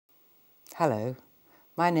Hello,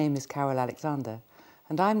 my name is Carol Alexander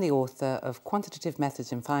and I'm the author of Quantitative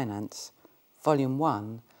Methods in Finance, Volume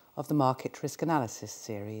 1 of the Market Risk Analysis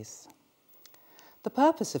series. The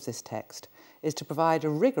purpose of this text is to provide a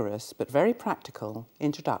rigorous but very practical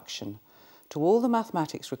introduction to all the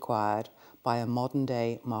mathematics required by a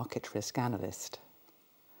modern-day market risk analyst.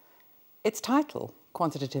 Its title,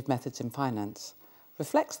 Quantitative Methods in Finance,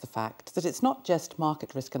 reflects the fact that it's not just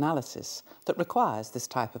market risk analysis that requires this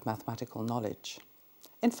type of mathematical knowledge.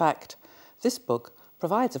 In fact, this book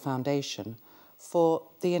provides a foundation for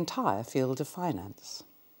the entire field of finance.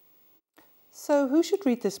 So who should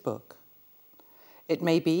read this book? It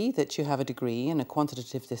may be that you have a degree in a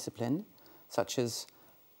quantitative discipline, such as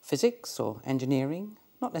physics or engineering,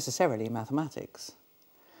 not necessarily mathematics.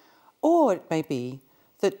 Or it may be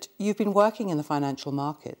that you've been working in the financial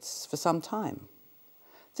markets for some time.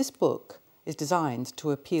 This book is designed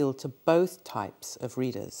to appeal to both types of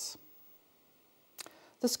readers.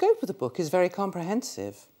 The scope of the book is very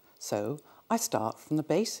comprehensive, so I start from the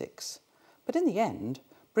basics, but in the end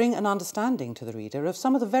bring an understanding to the reader of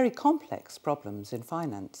some of the very complex problems in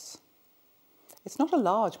finance. It's not a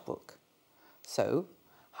large book, so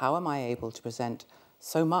how am I able to present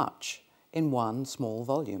so much in one small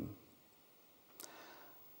volume?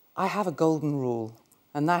 I have a golden rule,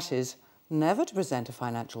 and that is never to present a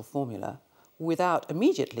financial formula without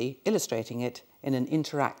immediately illustrating it in an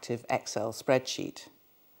interactive Excel spreadsheet.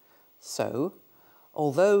 So,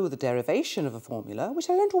 although the derivation of a formula, which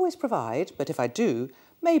I don't always provide, but if I do,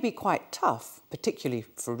 may be quite tough, particularly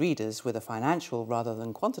for readers with a financial rather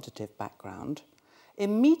than quantitative background,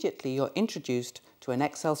 immediately you're introduced to an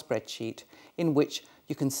Excel spreadsheet in which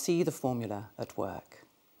you can see the formula at work.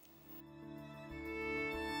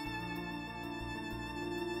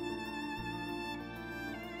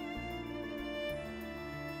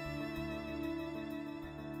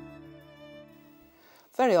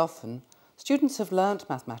 Very often, students have learnt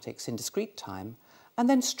mathematics in discrete time and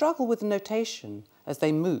then struggle with the notation as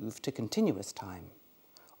they move to continuous time,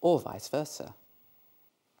 or vice versa.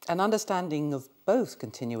 An understanding of both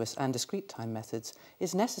continuous and discrete time methods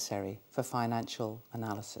is necessary for financial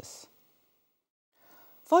analysis.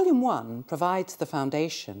 Volume 1 provides the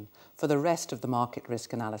foundation for the rest of the Market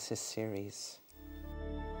Risk Analysis series.